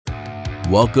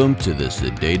Welcome to the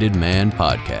Sedated Man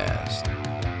Podcast.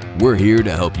 We're here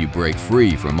to help you break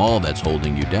free from all that's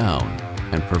holding you down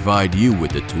and provide you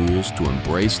with the tools to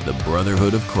embrace the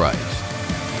brotherhood of Christ.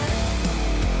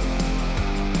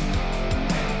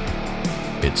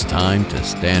 It's time to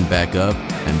stand back up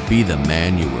and be the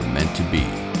man you were meant to be.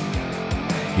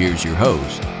 Here's your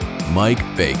host, Mike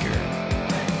Baker.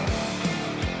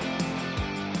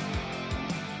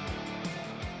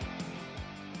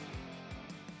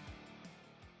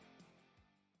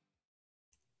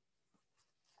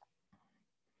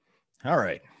 All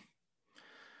right.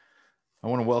 I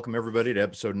want to welcome everybody to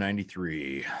episode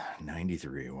 93.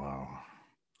 93, wow.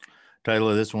 Title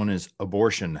of this one is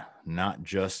Abortion, Not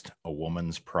Just a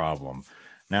Woman's Problem.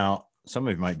 Now, some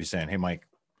of you might be saying, hey, Mike,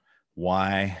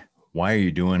 why are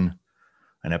you doing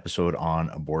an episode on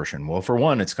abortion? Well, for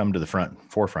one, it's come to the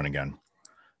forefront again.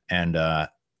 And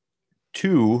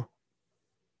two,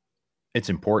 it's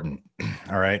important.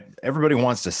 All right. Everybody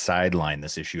wants to sideline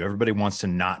this issue. Everybody wants to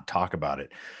not talk about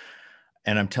it.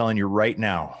 And I'm telling you right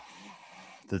now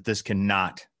that this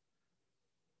cannot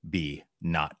be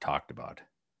not talked about.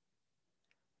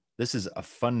 This is a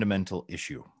fundamental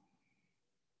issue.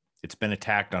 It's been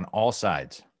attacked on all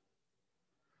sides.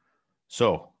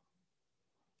 So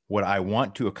what I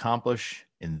want to accomplish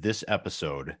in this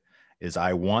episode is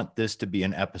I want this to be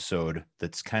an episode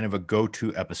that's kind of a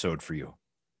go-to episode for you.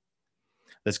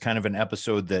 That's kind of an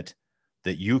episode that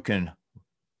you can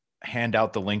hand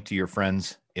out the link to your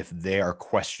friends if they are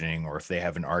questioning, or if they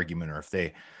have an argument, or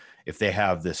if they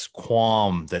have this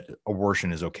qualm that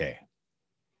abortion is okay.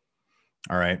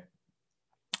 All right.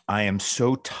 I am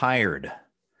so tired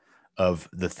of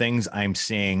the things I'm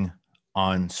seeing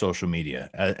on social media.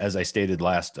 As I stated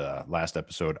last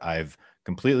episode, I've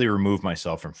completely removed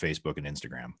myself from Facebook and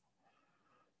Instagram.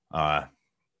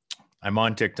 I'm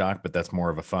on TikTok, but that's more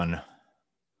of a fun,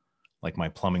 like my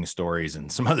plumbing stories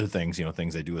and some other things,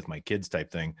 things I do with my kids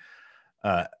type thing.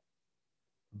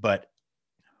 But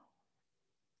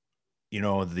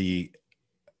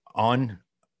on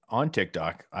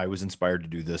TikTok, I was inspired to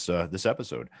do this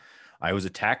episode. I was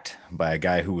attacked by a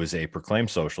guy who was a proclaimed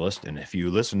socialist. And if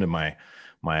you listen to my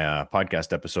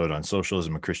podcast episode on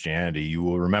socialism and Christianity, you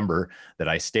will remember that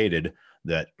I stated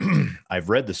that I've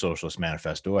read the Socialist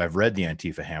Manifesto. I've read the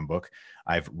Antifa Handbook.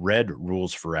 I've read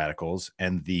Rules for Radicals.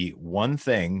 And the one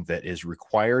thing that is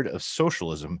required of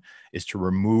socialism is to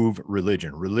remove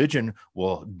religion. Religion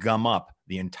will gum up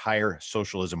the entire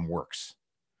socialism works.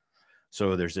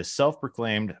 So there's this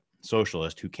self-proclaimed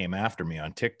socialist who came after me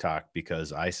on TikTok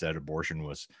because I said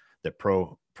that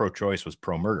pro-choice was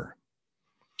pro-murder.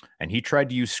 And he tried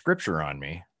to use scripture on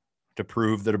me to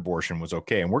prove that abortion was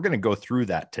okay. And we're going to go through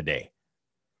that today.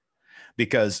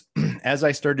 Because as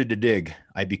I started to dig,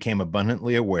 I became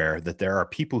abundantly aware that there are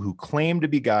people who claim to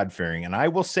be God-fearing. And I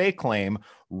will say claim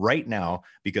right now,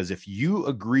 because if you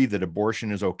agree that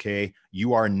abortion is okay,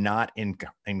 you are not in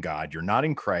God. You're not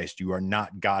in Christ. You are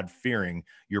not God-fearing.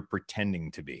 You're pretending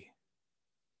to be.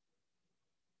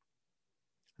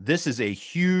 This is a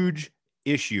huge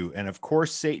issue. And of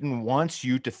course, Satan wants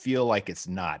you to feel like it's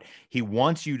not. He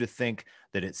wants you to think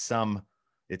that it's something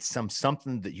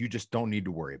that you just don't need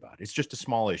to worry about. It's just a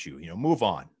small issue. Move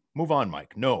on,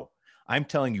 Mike. No, I'm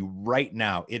telling you right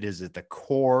now, it is at the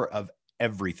core of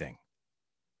everything.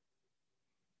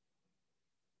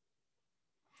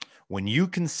 When you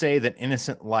can say that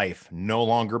innocent life no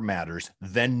longer matters,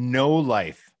 then no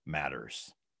life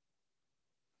matters.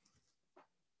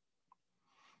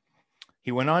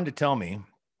 He went on to tell me,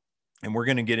 and we're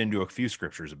going to get into a few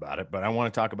scriptures about it, but I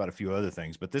want to talk about a few other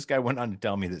things. But this guy went on to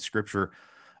tell me that scripture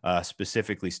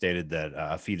specifically stated that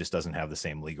a fetus doesn't have the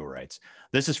same legal rights.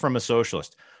 This is from a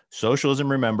socialist.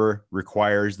 Socialism, remember,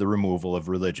 requires the removal of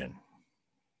religion.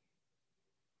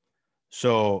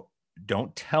 So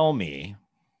don't tell me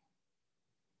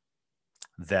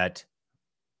that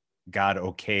God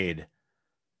okayed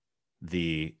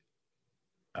the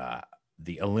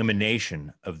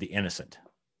elimination of the innocent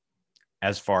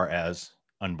as far as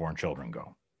unborn children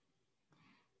go,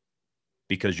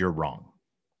 because you're wrong.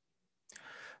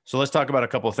 So let's talk about a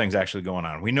couple of things actually going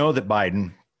on. We know that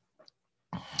Biden,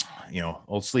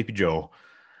 old Sleepy Joe,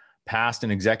 passed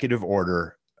an executive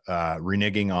order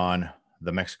reneging on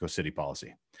the Mexico City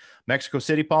policy. Mexico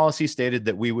City policy stated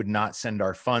that we would not send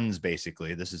our funds,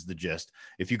 basically. This is the gist.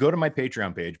 If you go to my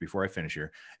Patreon page, before I finish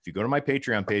here, if you go to my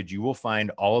Patreon page, you will find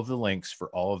all of the links for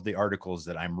all of the articles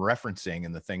that I'm referencing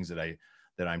and the things that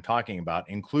I'm talking about,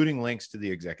 including links to the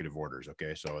executive orders.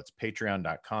 Okay. So it's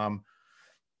patreon.com,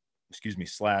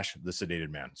 /The Sedated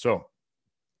Man. So,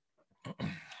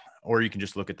 or you can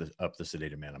just look at up The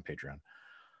Sedated Man on Patreon.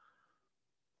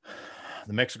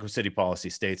 the Mexico City policy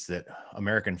states that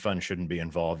American funds shouldn't be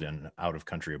involved in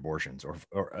out-of-country abortions,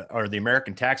 or the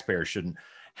American taxpayers shouldn't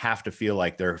have to feel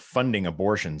like they're funding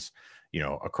abortions,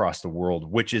 across the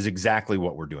world, which is exactly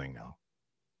what we're doing now.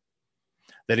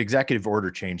 That executive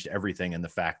order changed everything in the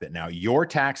fact that now your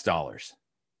tax dollars,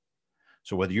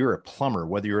 so whether you're a plumber,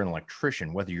 whether you're an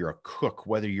electrician, whether you're a cook,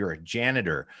 whether you're a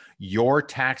janitor, your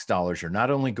tax dollars are not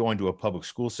only going to a public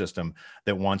school system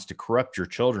that wants to corrupt your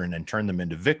children and turn them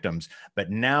into victims, but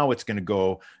now it's going to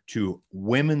go to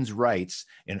women's rights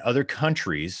in other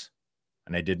countries.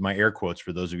 And I did my air quotes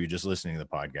for those of you just listening to the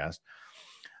podcast.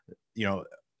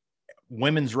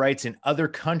 Women's rights in other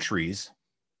countries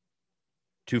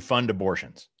to fund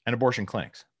abortions and abortion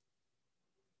clinics.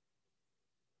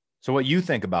 So what you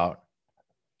think about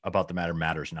the matter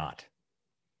matters not.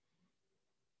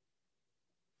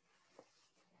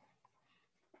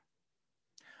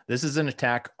 This is an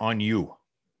attack on you,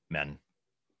 men.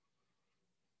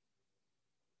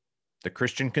 The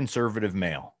Christian conservative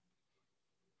male.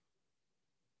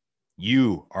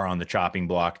 You are on the chopping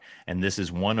block, and this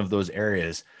is one of those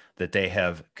areas that they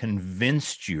have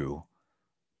convinced you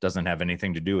doesn't have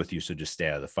anything to do with you, so just stay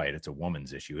out of the fight. It's a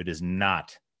woman's issue. It is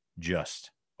not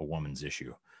just a woman's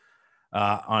issue.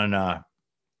 On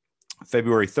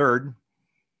February 3rd,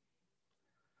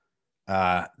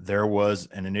 there was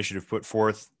an initiative put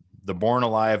forth, the Born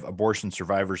Alive Abortion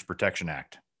Survivors Protection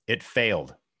Act. It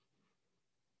failed.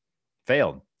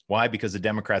 Why? Because the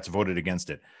Democrats voted against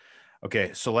it.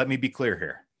 Okay, so let me be clear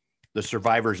here. The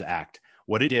Survivors Act,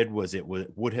 what it did was it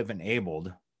would have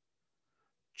enabled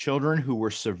children who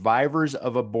were survivors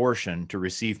of abortion to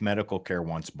receive medical care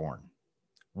once born.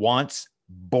 Once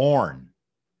born.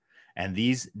 And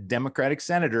these Democratic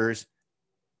senators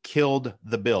killed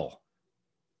the bill.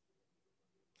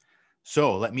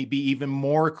 So let me be even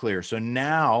more clear. So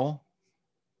now,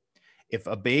 if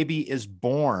a baby is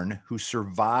born who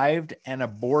survived an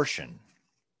abortion,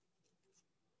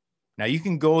 now you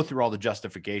can go through all the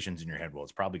justifications in your head. Well,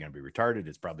 it's probably going to be retarded.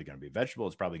 It's probably going to be a vegetable.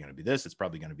 It's probably going to be this. It's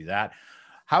probably going to be that.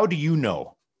 How do you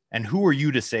know? And who are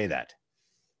you to say that?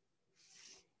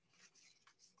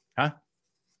 Huh?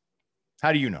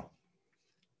 How do you know?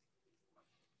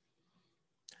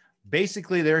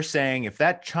 Basically, they're saying if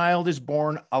that child is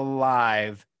born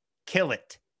alive, kill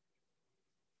it.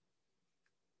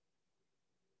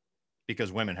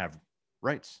 Because women have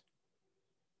rights.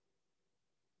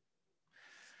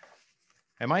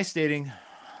 Am I stating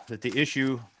that the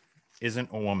issue isn't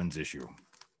a woman's issue?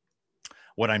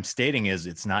 What I'm stating is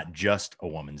it's not just a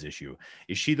woman's issue.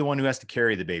 Is she the one who has to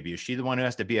carry the baby? Is she the one who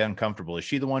has to be uncomfortable? Is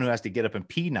she the one who has to get up and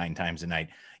pee 9 times a night?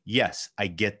 Yes, I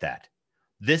get that.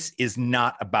 This is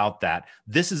not about that.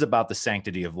 This is about the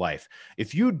sanctity of life.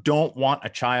 If you don't want a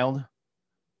child,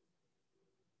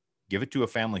 give it to a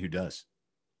family who does.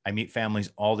 I meet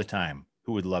families all the time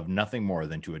who would love nothing more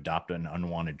than to adopt an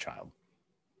unwanted child.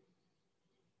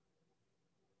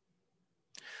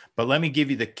 But let me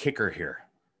give you the kicker here.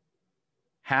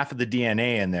 Half of the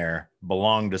DNA in there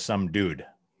belonged to some dude.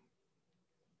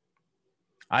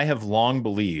 I have long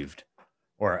believed,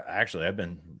 or actually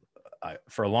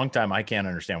for a long time, I can't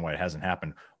understand why it hasn't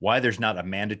happened, why there's not a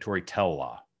mandatory tell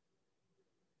law.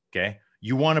 Okay.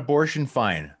 You want abortion?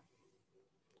 Fine.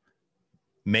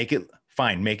 Make it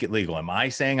legal. Am I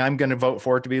saying I'm going to vote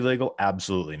for it to be legal?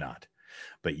 Absolutely not.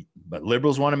 But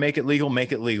liberals want to make it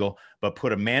legal, but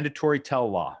put a mandatory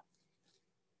tell law.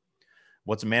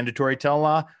 What's a mandatory tell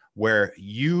law? Where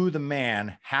you, the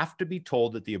man, have to be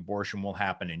told that the abortion will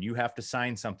happen, and you have to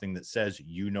sign something that says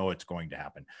it's going to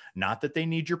happen. Not that they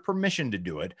need your permission to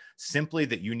do it, simply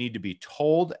that you need to be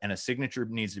told, and a signature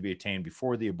needs to be attained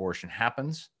before the abortion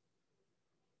happens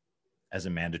as a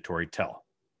mandatory tell.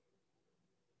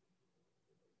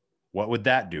 What would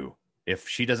that do? If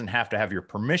she doesn't have to have your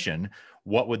permission,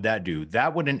 what would that do?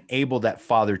 That would enable that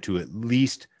father to at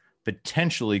least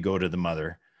potentially go to the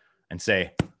mother and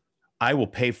say, I will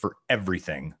pay for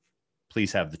everything.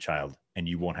 Please have the child, and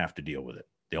you won't have to deal with it.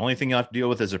 The only thing you'll have to deal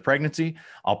with is a pregnancy.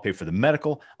 I'll pay for the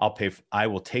medical. I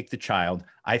will take the child.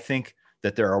 I think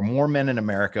that there are more men in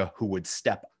America who would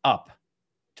step up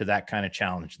to that kind of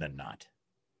challenge than not.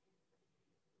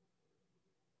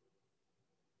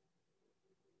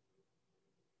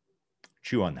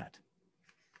 Chew on that.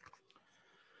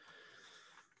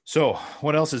 So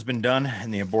what else has been done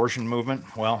in the abortion movement?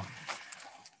 Well,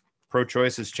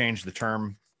 pro-choice has changed the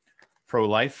term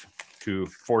pro-life to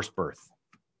forced birth.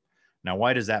 Now,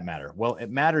 why does that matter? Well, it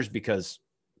matters because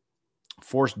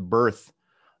forced birth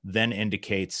then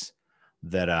indicates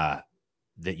that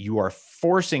that you are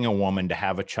forcing a woman to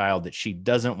have a child that she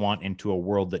doesn't want into a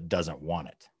world that doesn't want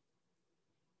it.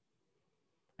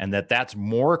 and that's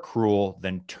more cruel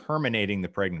than terminating the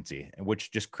pregnancy,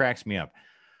 which just cracks me up.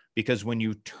 Because when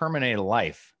you terminate a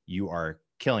life, you are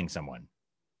killing someone.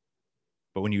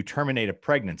 But when you terminate a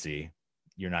pregnancy,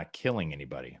 you're not killing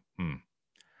anybody.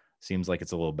 Seems like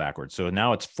it's a little backwards. So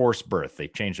now it's forced birth. They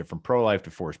changed it from pro-life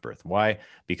to forced birth. Why?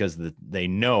 Because they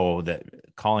know that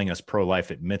calling us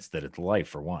pro-life admits that it's life,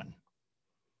 for one.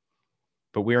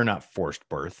 But we are not forced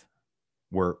birth.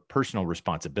 We're personal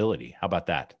responsibility. How about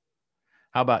that?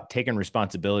 How about taking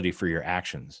responsibility for your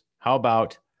actions? How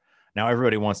about, now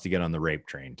everybody wants to get on the rape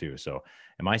train too. So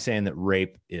am I saying that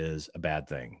rape is a bad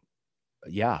thing?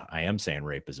 Yeah, I am saying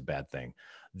rape is a bad thing.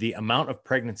 The amount of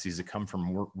pregnancies that come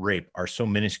from rape are so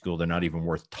minuscule, they're not even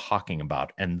worth talking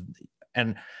about. And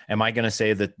am I going to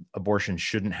say that abortion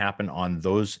shouldn't happen in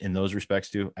those respects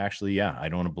too? Actually, yeah, I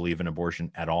don't believe in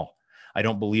abortion at all. I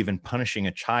don't believe in punishing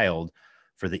a child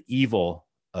for the evil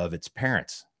of its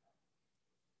parents.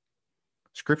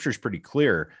 Scripture is pretty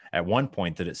clear at one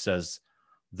point that it says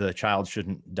the child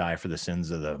shouldn't die for the sins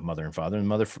of the mother and father, and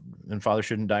mother and father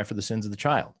shouldn't die for the sins of the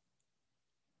child.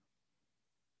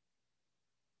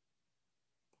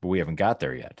 But we haven't got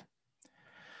there yet.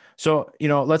 So,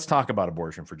 let's talk about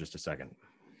abortion for just a second.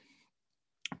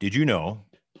 Did you know,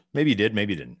 maybe you did,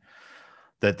 maybe you didn't,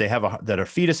 that that a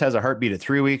fetus has a heartbeat at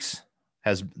 3 weeks,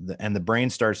 and the brain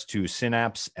starts to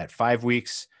synapse at 5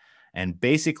 weeks, and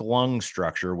basic lung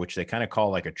structure, which they kind of call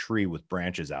like a tree with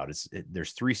branches out.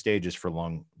 There's 3 stages for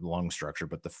lung structure,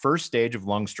 but the first stage of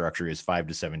lung structure is 5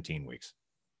 to 17 weeks.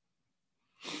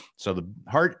 So the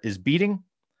heart is beating,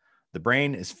 the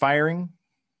brain is firing,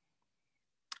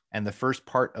 and the first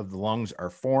part of the lungs are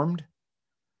formed,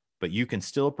 but you can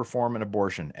still perform an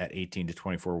abortion at 18 to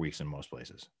 24 weeks in most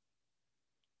places.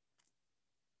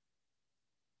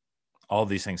 All of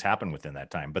these things happen within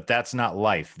that time, but that's not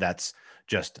life. That's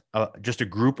just a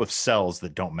group of cells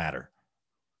that don't matter.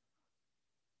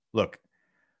 Look,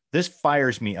 this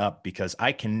fires me up because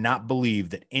I cannot believe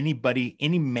that anybody,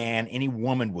 any man, any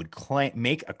woman would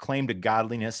make a claim to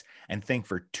godliness and think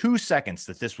for 2 seconds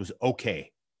that this was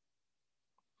okay.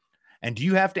 And do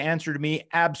you have to answer to me?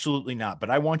 Absolutely not.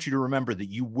 But I want you to remember that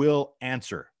you will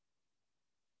answer.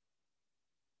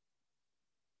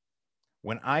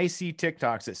 When I see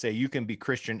TikToks that say you can be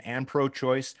Christian and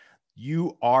pro-choice,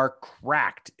 you are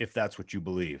cracked if that's what you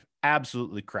believe.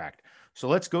 Absolutely cracked. So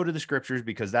let's go to the scriptures,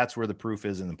 because that's where the proof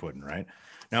is in the pudding, right?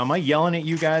 Now, am I yelling at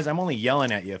you guys? I'm only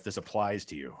yelling at you if this applies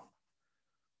to you.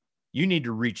 You need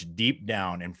to reach deep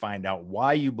down and find out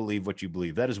why you believe what you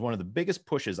believe. That is one of the biggest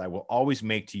pushes I will always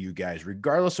make to you guys,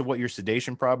 regardless of what your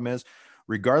sedation problem is,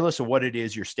 regardless of what it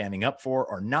is you're standing up for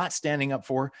or not standing up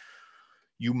for.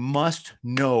 You must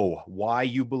know why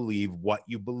you believe what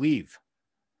you believe.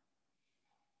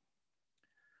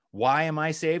 Why am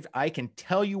I saved? I can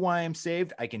tell you why I'm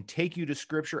saved. I can take you to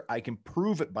scripture. I can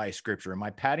prove it by scripture. Am I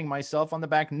patting myself on the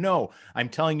back? No, I'm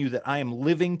telling you that I am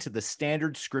living to the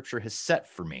standard scripture has set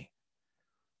for me.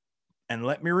 And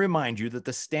let me remind you that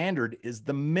the standard is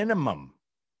the minimum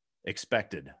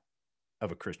expected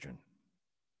of a Christian.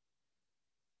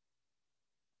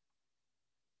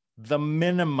 The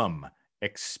minimum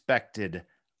expected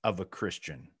of a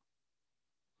Christian.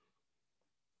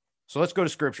 So let's go to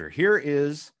scripture. Here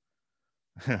is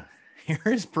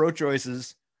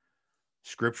pro-choice's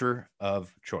scripture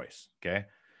of choice, okay?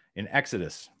 In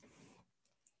Exodus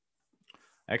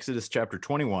chapter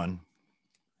 21,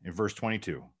 in verse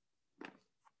 22.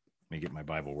 Let me get my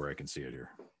Bible where I can see it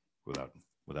here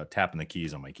without tapping the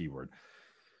keys on my keyboard.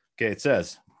 Okay, it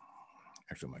says,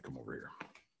 actually, I might come over here.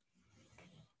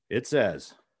 It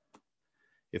says,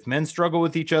 if men struggle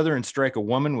with each other and strike a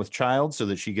woman with child so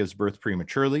that she gives birth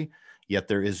prematurely, yet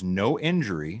there is no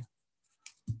injury,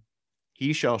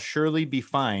 he shall surely be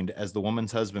fined as the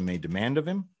woman's husband may demand of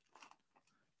him,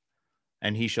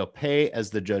 and he shall pay as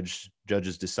the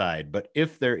judges decide. But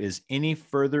if there is any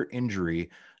further injury,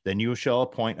 then you shall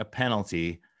appoint a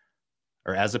penalty,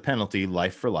 or as a penalty,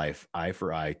 life for life, eye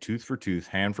for eye, tooth for tooth,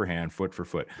 hand for hand, foot for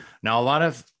foot. Now, a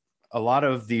lot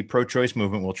of the pro-choice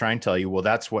movement will try and tell you, well,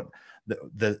 that's what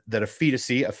that a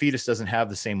fetus doesn't have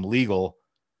the same legal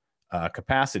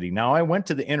capacity. Now, I went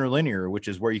to the interlinear, which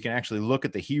is where you can actually look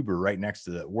at the Hebrew right next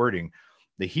to the wording.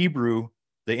 The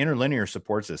interlinear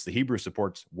supports this. The Hebrew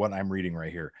supports what I'm reading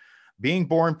right here. Being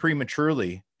born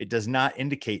prematurely, it does not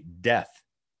indicate death.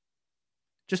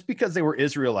 Just because they were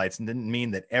Israelites didn't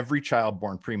mean that every child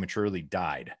born prematurely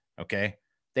died, okay?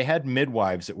 They had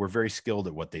midwives that were very skilled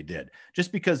at what they did.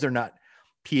 Just because they're not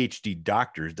PhD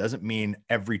doctors doesn't mean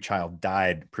every child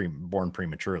died born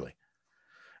prematurely.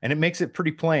 And it makes it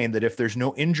pretty plain that if there's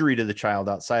no injury to the child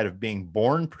outside of being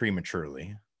born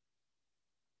prematurely,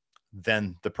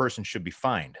 then the person should be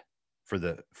fined for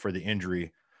the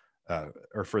injury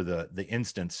or for the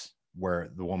instance where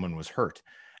the woman was hurt.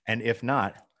 And if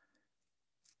not,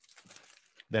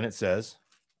 then it says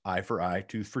eye for eye,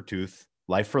 tooth for tooth,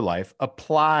 life for life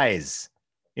applies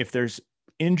if there's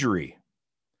injury.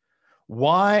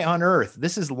 Why on earth?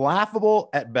 This is laughable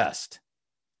at best.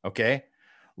 Okay,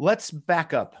 let's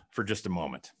back up for just a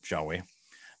moment, shall we?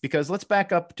 Because let's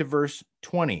back up to verse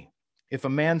 20. If a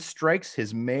man strikes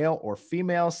his male or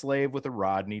female slave with a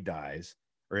rod and he dies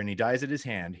at his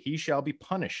hand, he shall be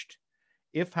punished.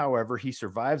 If, however, he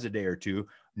survives a day or two,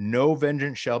 no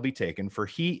vengeance shall be taken, for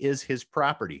he is his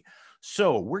property.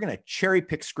 So we're going to cherry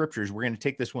pick scriptures. We're going to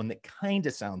take this one that kind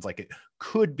of sounds like it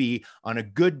could be on a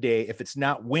good day, if it's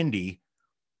not windy,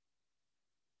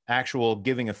 actual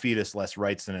giving a fetus less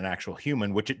rights than an actual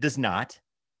human, which it does not.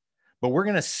 But we're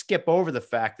going to skip over the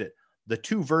fact that the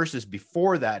two verses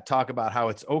before that talk about how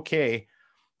it's okay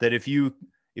that if you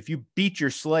beat your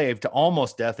slave to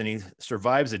almost death and he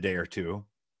survives a day or two,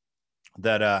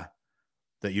 that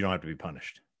you don't have to be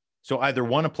punished. So either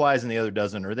one applies and the other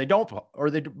doesn't, or they don't, or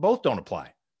they both don't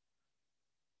apply.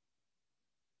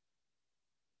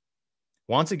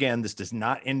 Once again, this does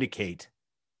not indicate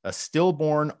a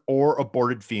stillborn or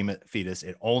aborted fetus.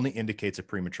 It only indicates a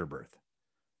premature birth.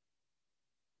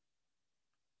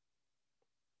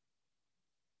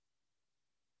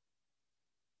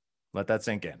 Let that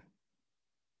sink in.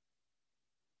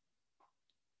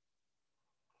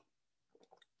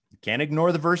 You can't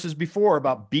ignore the verses before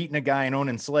about beating a guy and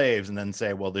owning slaves and then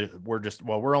say, well,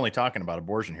 we're only talking about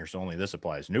abortion here, so only this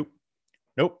applies. Nope,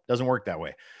 doesn't work that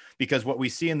way. Because what we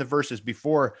see in the verses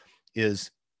before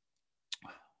is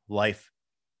life.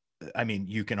 I mean,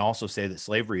 you can also say that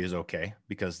slavery is okay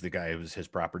because the guy was his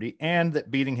property, and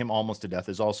that beating him almost to death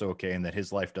is also okay, and that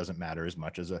his life doesn't matter as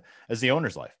much as the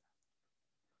owner's life.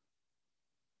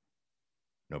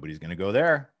 Nobody's going to go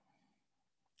there.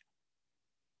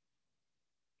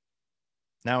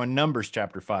 Now in Numbers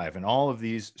chapter 5, and all of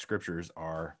these scriptures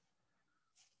are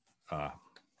on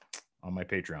my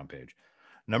Patreon page.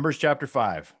 Numbers chapter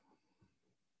 5.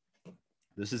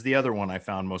 This is the other one I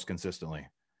found most consistently.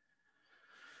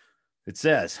 It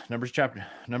says, Numbers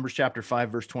chapter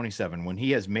 5, verse 27, when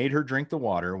he has made her drink the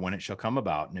water, when it shall come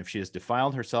about, and if she has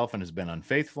defiled herself and has been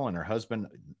unfaithful, and her husband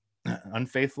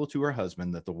unfaithful to her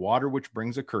husband, that the water which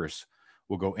brings a curse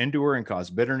will go into her and cause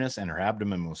bitterness, and her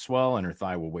abdomen will swell, and her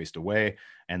thigh will waste away,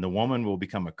 and the woman will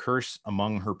become a curse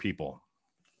among her people.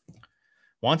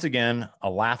 Once again, a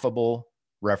laughable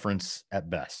reference at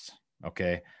best.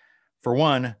 Okay. For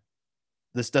one,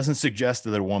 this doesn't suggest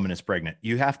that a woman is pregnant.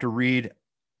 You have to read.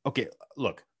 Okay,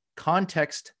 look,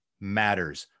 context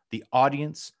matters. The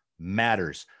audience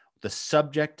matters. The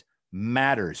subject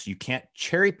matters. You can't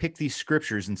cherry pick these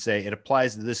scriptures and say it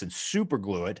applies to this and super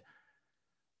glue it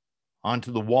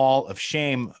onto the wall of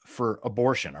shame for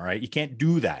abortion. All right. You can't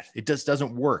do that. It just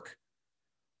doesn't work.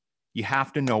 You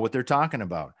have to know what they're talking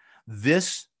about.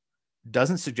 This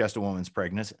doesn't suggest a woman's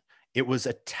pregnant. It was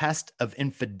a test of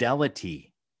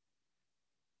infidelity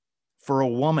for a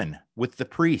woman with the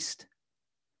priest.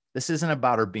 This isn't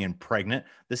about her being pregnant.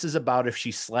 This is about if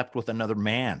she slept with another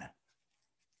man.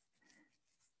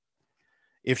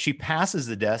 If she passes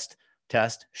the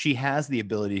test, she has the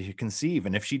ability to conceive.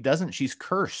 And if she doesn't, she's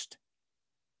cursed.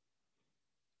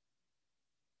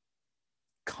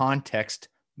 Context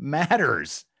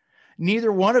matters.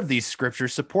 Neither one of these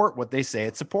scriptures support what they say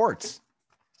it supports.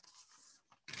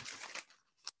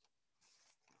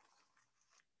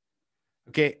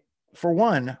 Okay, for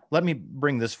one, let me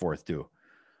bring this forth too.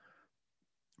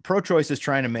 Pro-choice is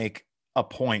trying to make a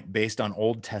point based on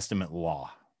Old Testament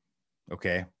law.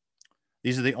 Okay.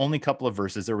 These are the only couple of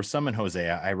verses. There were some in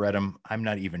Hosea. I read them. I'm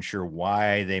not even sure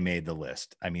why they made the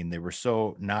list. I mean, they were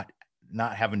so not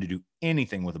having to do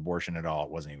anything with abortion at all.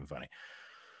 It wasn't even funny.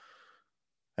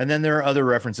 And then there are other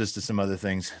references to some other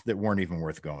things that weren't even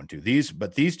worth going to.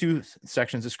 But these two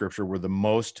sections of scripture were the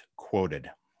most quoted.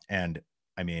 And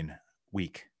I mean,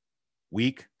 weak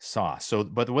sauce. So,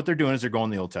 but what they're doing is they're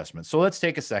going to the Old Testament. So let's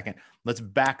take a second. Let's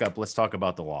back up. Let's talk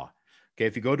about the law. Okay.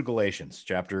 If you go to Galatians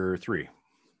chapter 3,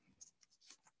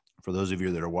 for those of you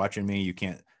that are watching me, you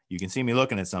can see me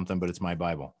looking at something, but it's my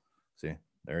Bible. See,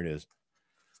 there it is.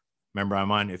 Remember,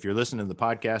 if you're listening to the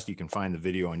podcast, you can find the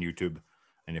video on YouTube.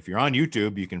 And if you're on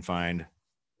YouTube, you can find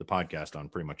the podcast on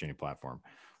pretty much any platform.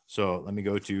 So let me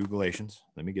go to Galatians.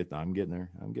 I'm getting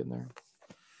there.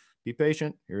 Be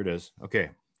patient. Here it is.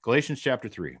 Okay. Galatians chapter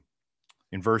 3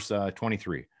 in verse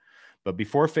 23. But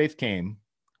before faith came,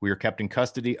 we are kept in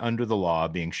custody under the law,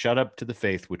 being shut up to the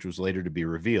faith which was later to be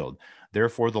revealed.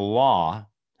 Therefore, the law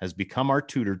has become our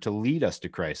tutor to lead us to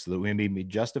Christ, so that we may be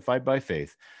justified by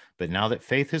faith. But now that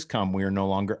faith has come, we are no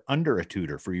longer under a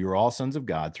tutor, for you are all sons of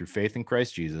God through faith in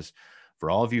Christ Jesus. For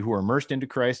all of you who are immersed into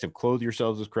Christ have clothed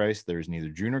yourselves with Christ. There is neither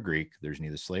Jew nor Greek, there is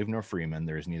neither slave nor freeman,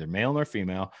 there is neither male nor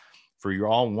female, for you're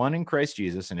all one in Christ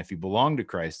Jesus. And if you belong to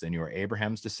Christ, then you are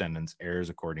Abraham's descendants,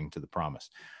 heirs according to the promise.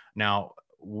 Now,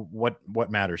 what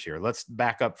matters here? Let's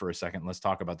back up for a second. Let's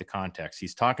talk about the context.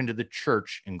 He's talking to the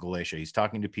church in Galatia. He's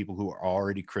talking to people who are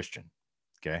already Christian.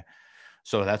 Okay.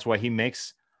 So that's why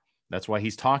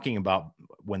he's talking about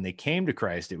when they came to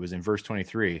Christ. It was in verse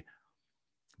 23.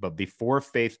 But before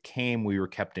faith came, we were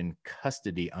kept in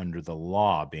custody under the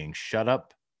law, being shut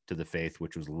up to the faith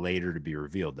which was later to be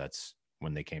revealed. That's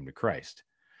when they came to Christ.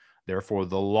 Therefore,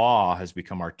 the law has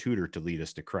become our tutor to lead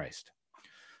us to Christ.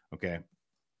 Okay.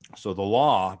 So the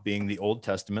law, being the Old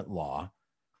Testament law,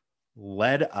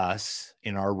 led us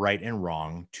in our right and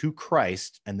wrong to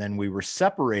Christ. And then we were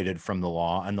separated from the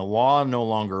law, and the law no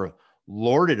longer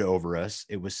lorded over us.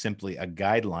 It was simply a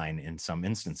guideline in some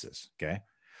instances. Okay.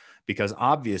 Because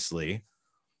obviously,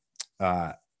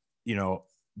 did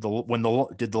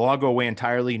the law go away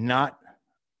entirely? Not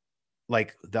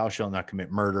like thou shalt not commit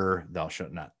murder, thou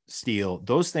shalt not steal.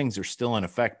 Those things are still in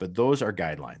effect, but those are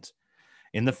guidelines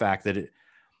in the fact that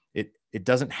it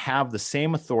doesn't have the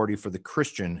same authority for the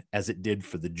Christian as it did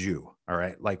for the Jew. All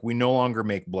right. Like, we no longer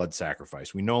make blood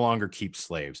sacrifice. We no longer keep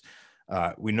slaves.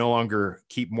 We no longer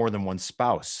keep more than one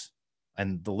spouse,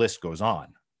 and the list goes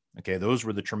on. Okay. Those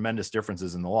were the tremendous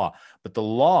differences in the law, but the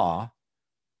law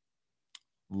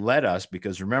led us,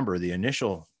 because remember, the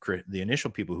initial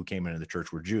people who came into the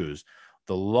church were Jews.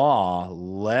 The law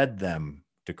led them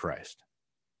to Christ.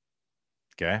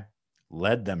 Okay.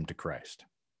 Led them to Christ.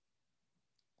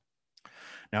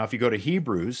 Now, if you go to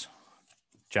Hebrews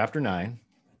chapter 9,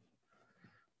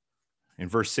 in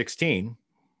verse 16,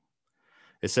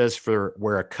 it says, for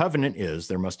where a covenant is,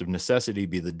 there must of necessity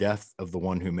be the death of the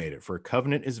one who made it. For a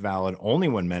covenant is valid only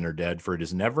when men are dead, for it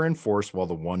is never enforced while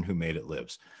the one who made it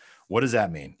lives. What does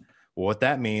that mean? Well, what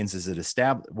that means is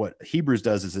what Hebrews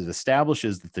does is it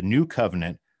establishes that the new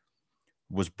covenant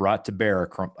was brought to bear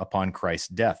upon Christ's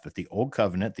death, that the old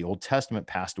covenant, the Old Testament,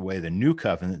 passed away. The new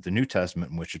covenant, the New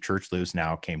Testament in which the church lives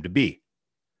now, came to be.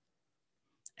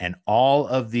 And all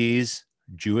of these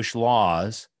Jewish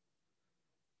laws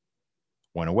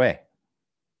went away.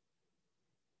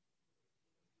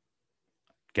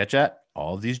 Catch that?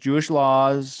 All of these Jewish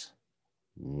laws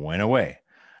went away.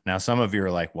 Now, some of you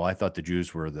are like, well, I thought the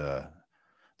Jews were the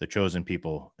chosen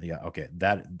people. Yeah, okay.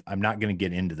 That I'm not going to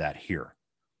get into that here.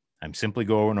 I'm simply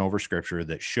going over scripture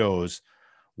that shows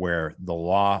where the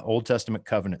law, Old Testament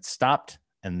covenant stopped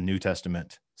and the New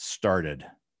Testament started.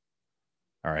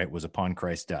 All right, was upon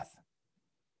Christ's death.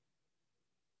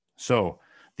 So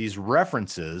these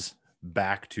references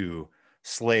back to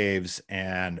slaves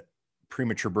and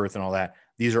premature birth and all that,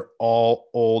 these are all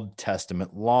Old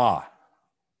Testament law.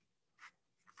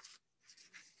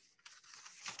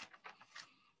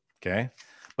 Okay.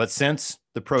 But since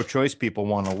the pro-choice people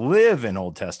want to live in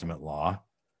Old Testament law,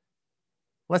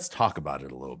 let's talk about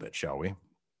it a little bit, shall we?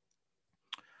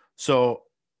 So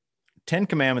 10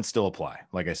 commandments still apply,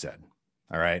 like I said.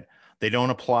 All right. They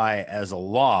don't apply as a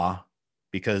law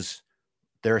because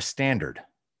they're a standard.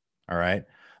 All right.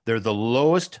 They're the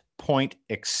lowest point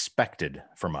expected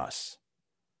from us.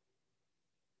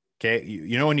 Okay.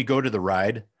 You know, when you go to the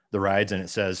rides and it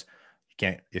says, you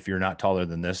can't, if you're not taller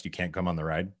than this, you can't come on the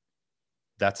ride.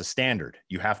 That's a standard.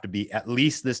 You have to be at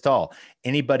least this tall.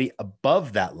 Anybody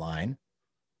above that line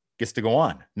gets to go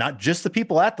on. Not just the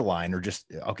people at the line, or just,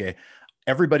 okay,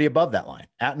 everybody above that line,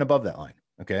 at and above that line.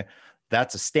 Okay.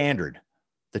 That's a standard.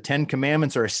 The 10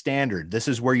 commandments are a standard. This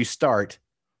is where you start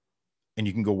and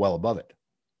you can go well above it,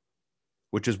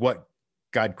 which is what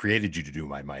God created you to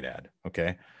do, I might add.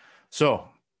 Okay. So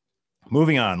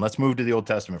moving on, let's move to the Old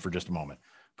Testament for just a moment.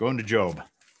 Going to Job.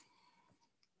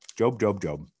 Job.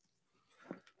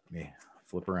 Let me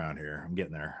flip around here. I'm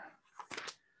getting there.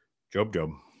 Job.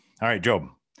 All right, Job.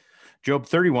 Job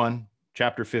 31,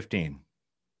 chapter 15.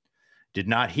 Did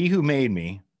not he who made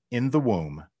me in the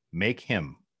womb make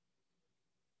him,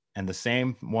 and the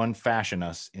same one fashion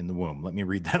us in the womb? Let me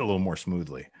read that a little more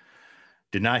smoothly.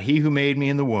 Did not he who made me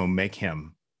in the womb make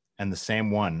him, and the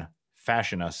same one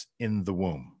fashion us in the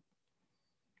womb?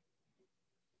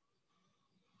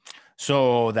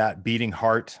 So that beating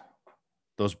heart,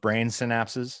 those brain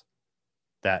synapses,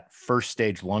 that first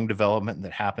stage lung development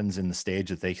that happens in the stage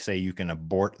that they say you can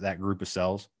abort that group of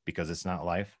cells because it's not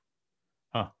life.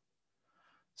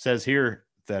 Says here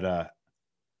that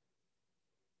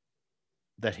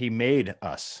he made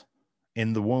us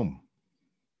in the womb.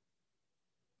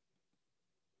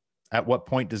 At what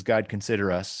point does God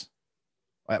consider us?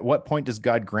 At what point does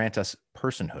God grant us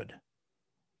personhood?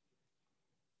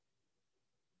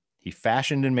 He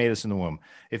fashioned and made us in the womb.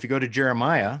 If you go to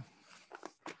Jeremiah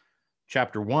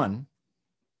chapter 1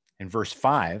 and verse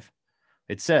 5,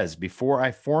 it says, before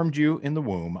I formed you in the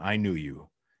womb, I knew you.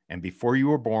 And before you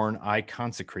were born, I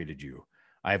consecrated you.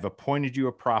 I have appointed you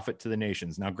a prophet to the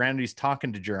nations. Now, granted, he's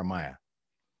talking to Jeremiah,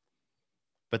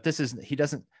 but he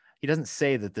doesn't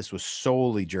say that this was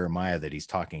solely Jeremiah that he's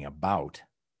talking about.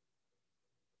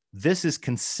 This is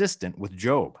consistent with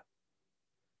Job.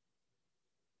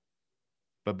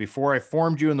 But before I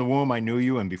formed you in the womb, I knew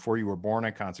you, and before you were born,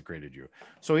 I consecrated you.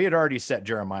 So he had already set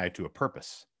Jeremiah to a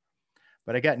purpose.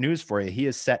 But I got news for you. He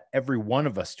has set every one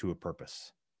of us to a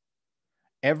purpose.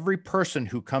 Every person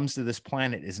who comes to this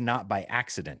planet is not by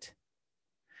accident.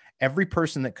 Every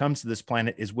person that comes to this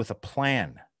planet is with a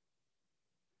plan.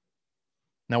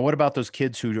 Now, what about those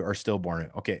kids who are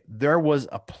stillborn? Okay, there was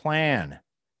a plan.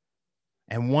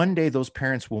 And one day those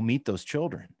parents will meet those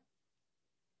children.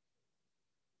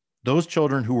 Those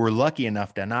children who were lucky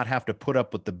enough to not have to put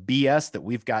up with the BS that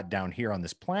we've got down here on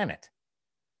this planet.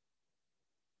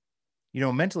 You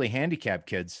know, mentally handicapped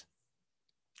kids,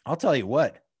 I'll tell you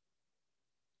what,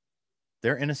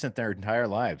 they're innocent their entire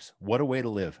lives. What a way to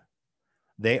live.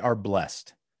 They are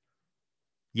blessed.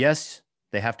 Yes,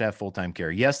 they have to have full-time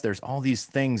care. Yes, there's all these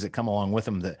things that come along with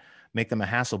them that make them a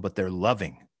hassle, but they're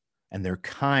loving and they're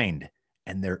kind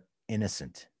and they're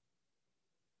innocent.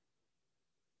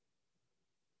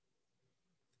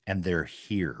 And they're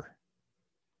here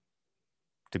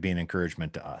to be an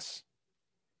encouragement to us.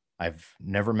 I've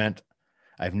never met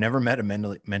a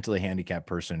mentally handicapped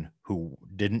person who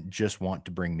didn't just want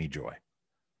to bring me joy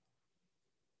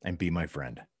and be my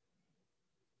friend.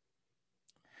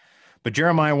 But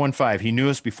Jeremiah 1:5, he knew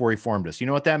us before he formed us. You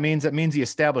know what that means? That means he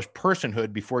established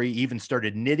personhood before he even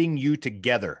started knitting you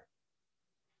together.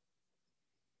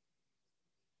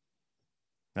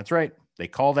 That's right. They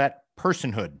call that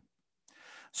personhood.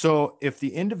 So if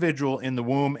the individual in the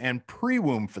womb and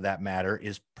pre-womb, for that matter,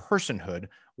 is personhood,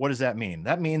 what does that mean?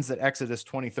 That means that Exodus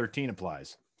 20:13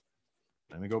 applies.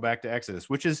 Let me go back to Exodus,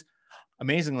 which is,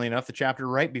 amazingly enough, the chapter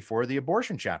right before the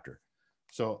abortion chapter.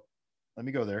 So let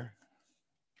me go there.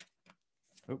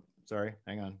 Oh, sorry.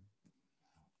 Hang on.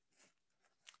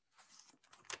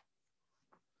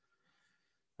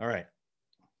 All right.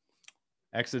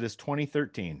 Exodus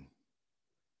 20:13.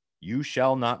 You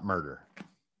shall not murder.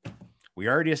 We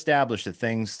already established that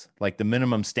things like the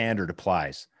minimum standard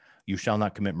applies. You shall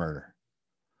not commit murder.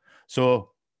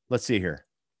 So let's see here.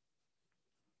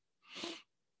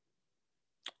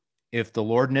 If the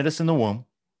Lord knit us in the womb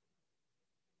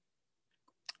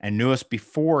and knew us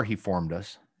before he formed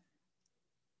us,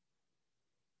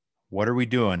 what are we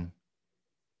doing?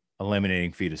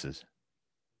 Eliminating fetuses.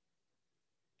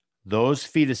 Those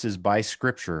fetuses by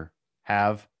Scripture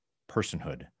have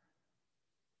personhood.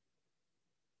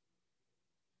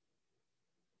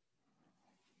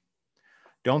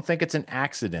 Don't think it's an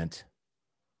accident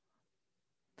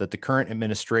that the current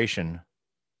administration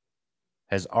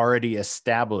has already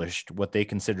established what they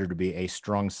consider to be a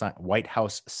strong White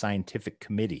House scientific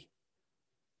committee.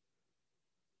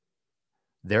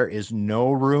 There is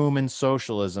no room in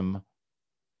socialism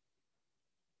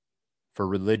for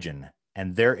religion,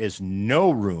 and there is no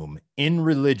room in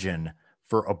religion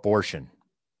for abortion.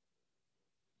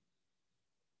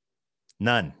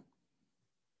 None.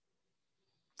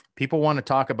 People want to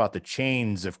talk about the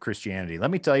chains of Christianity. Let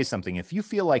me tell you something. If you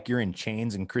feel like you're in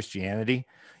chains in Christianity,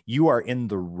 you are in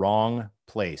the wrong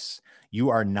place. You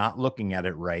are not looking at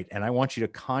it right. And I want you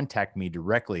to contact me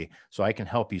directly so I can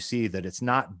help you see that it's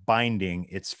not binding,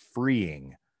 it's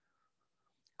freeing.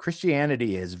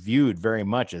 Christianity is viewed very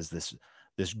much as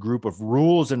this group of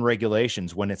rules and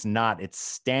regulations when it's not. It's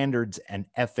standards and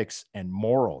ethics and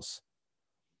morals.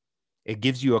 It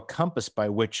gives you a compass by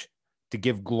which to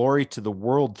give glory to the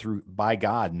world by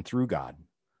God and through God.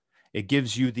 It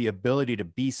gives you the ability to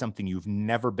be something you've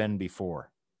never been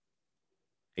before.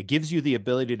 It gives you the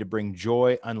ability to bring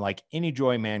joy unlike any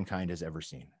joy mankind has ever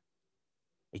seen.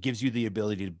 It gives you the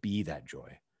ability to be that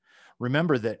joy.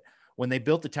 Remember that when they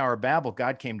built the Tower of Babel,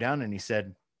 God came down and he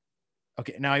said,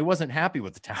 okay, now he wasn't happy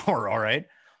with the tower, all right?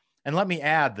 And let me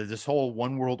add that this whole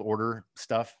one world order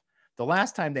stuff, the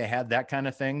last time they had that kind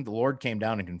of thing, the Lord came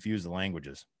down and confused the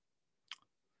languages.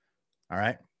 All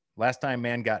right. Last time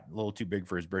man got a little too big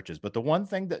for his britches. But the one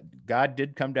thing that God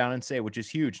did come down and say, which is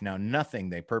huge, now nothing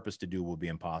they purpose to do will be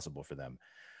impossible for them.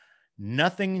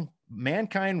 Nothing,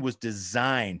 mankind was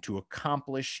designed to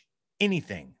accomplish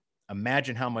anything.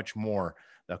 Imagine how much more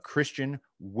a Christian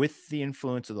with the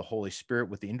influence of the Holy Spirit,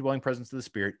 with the indwelling presence of the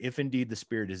Spirit, if indeed the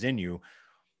Spirit is in you,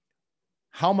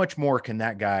 how much more can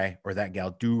that guy or that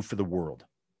gal do for the world?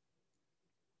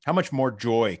 How much more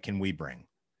joy can we bring?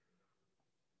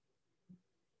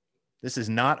 This is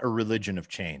not a religion of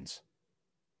chains.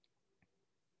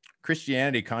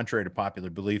 Christianity, contrary to popular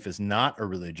belief, is not a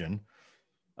religion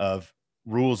of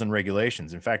rules and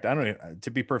regulations. In fact,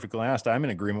 to be perfectly honest, I'm in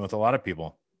agreement with a lot of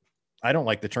people. I don't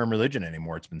like the term religion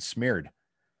anymore. It's been smeared.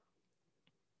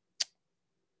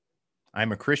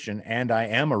 I'm a Christian and I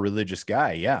am a religious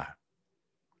guy. Yeah.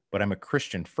 But I'm a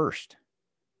Christian first.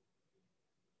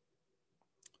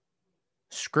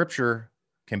 Scripture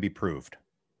can be proved.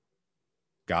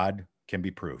 God can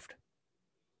be proved.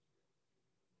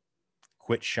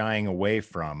 Quit shying away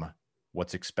from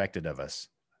what's expected of us.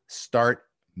 Start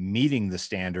meeting the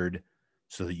standard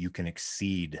so that you can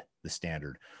exceed the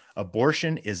standard.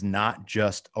 Abortion is not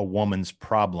just a woman's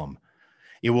problem.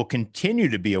 It will continue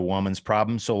to be a woman's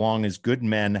problem so long as good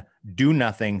men do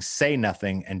nothing, say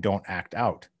nothing, and don't act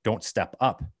out, don't step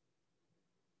up.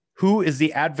 Who is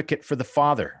the advocate for the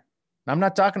father? I'm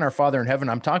not talking our Father in heaven.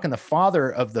 I'm talking the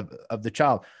father of the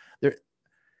child. There,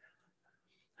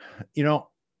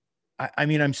 I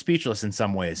mean, I'm speechless in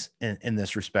some ways in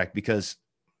this respect, because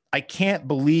I can't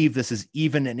believe this is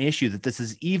even an issue, that this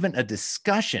is even a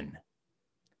discussion.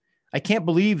 I can't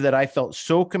believe that I felt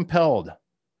so compelled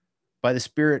by the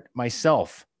Spirit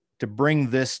myself to bring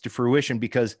this to fruition,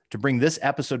 to bring this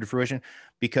episode to fruition,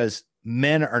 because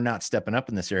men are not stepping up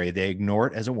in this area. They ignore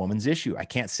it as a woman's issue. I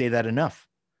can't say that enough.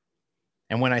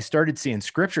 And when I started seeing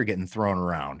scripture getting thrown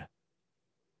around,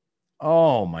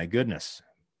 oh my goodness,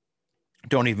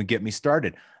 don't even get me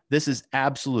started. This is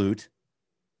absolute.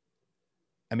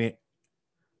 I mean,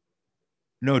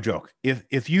 no joke.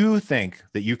 If you think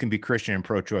that you can be Christian and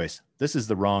pro-choice, this is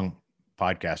the wrong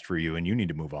podcast for you, and you need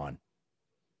to move on.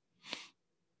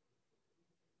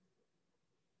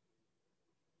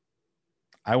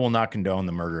 I will not condone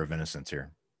the murder of innocents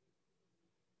here.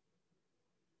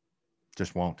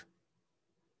 Just won't.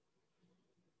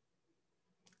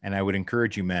 And I would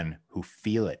encourage you men who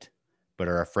feel it but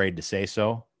are afraid to say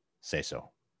so, say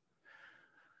so.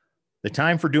 The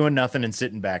time for doing nothing and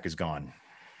sitting back is gone.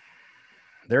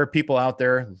 There are people out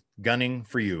there gunning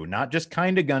for you, not just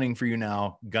kind of gunning for you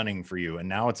now, gunning for you. And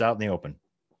now it's out in the open.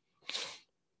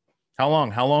 How long?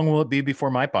 How long will it be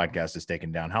before my podcast is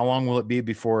taken down? How long will it be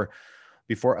before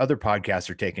other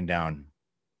podcasts are taken down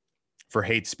for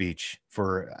hate speech,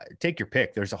 take your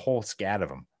pick. There's a whole scat of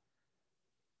them.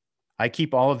 I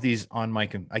keep all of these on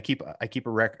I keep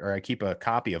a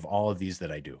copy of all of these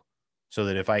that I do, so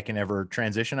that if I can ever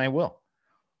transition, I will.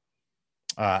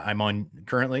 I'm on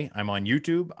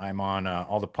YouTube. I'm on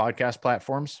all the podcast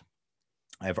platforms.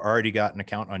 I've already got an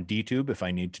account on DTube if I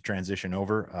need to transition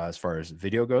over as far as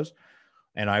video goes.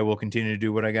 And I will continue to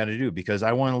do what I got to do, because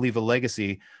I want to leave a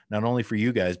legacy, not only for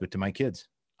you guys, but to my kids.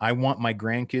 I want my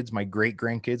grandkids, my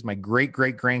great-grandkids, my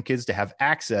great-great-grandkids to have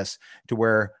access to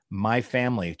where my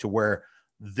family, to where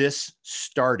this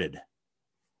started,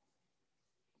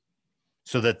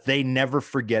 so that they never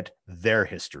forget their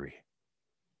history.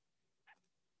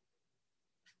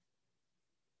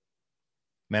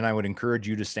 Men, I would encourage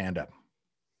you to stand up.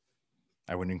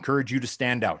 I would encourage you to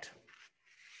stand out.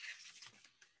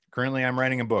 Currently, I'm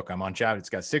writing a book. I'm on chapter. It's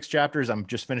got 6 chapters. I'm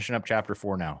just finishing up chapter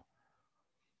 4 now.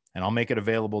 And I'll make it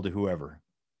available to whoever.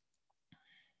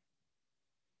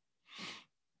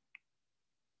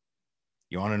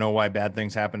 You want to know why bad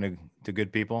things happen to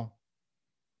good people?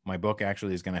 My book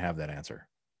actually is going to have that answer.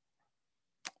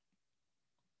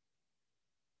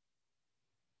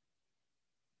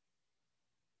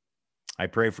 I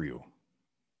pray for you.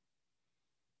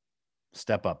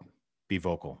 Step up. Be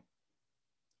vocal.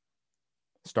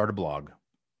 Start a blog.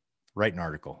 Write an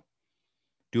article.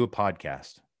 Do a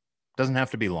podcast. Doesn't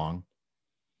have to be long.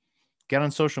 Get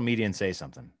on social media and say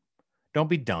something. Don't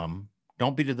be dumb.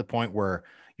 Don't be to the point where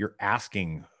you're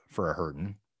asking for a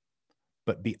hurting,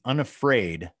 but be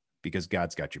unafraid, because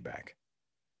God's got your back.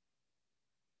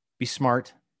 Be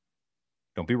smart.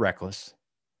 Don't be reckless,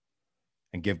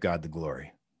 and give God the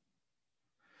glory.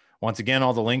 Once again,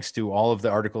 all the links to all of the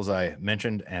articles I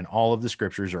mentioned and all of the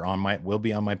scriptures will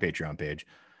be on my Patreon page.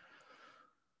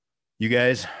 You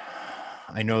guys,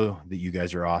 I know that you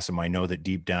guys are awesome. I know that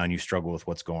deep down you struggle with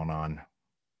what's going on.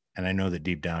 And I know that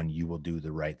deep down you will do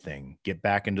the right thing. Get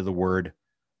back into the word.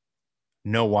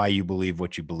 Know why you believe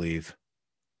what you believe,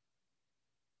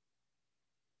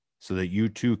 so that you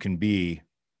too can be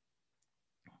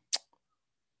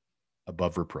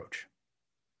above reproach.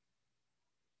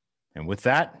 And with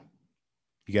that,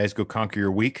 you guys go conquer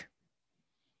your week.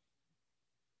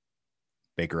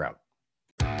 Baker out.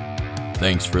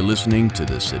 Thanks for listening to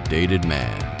The Sedated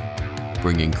Man,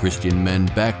 bringing Christian men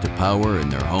back to power in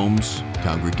their homes,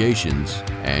 congregations,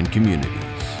 and communities.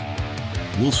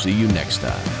 We'll see you next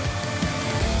time.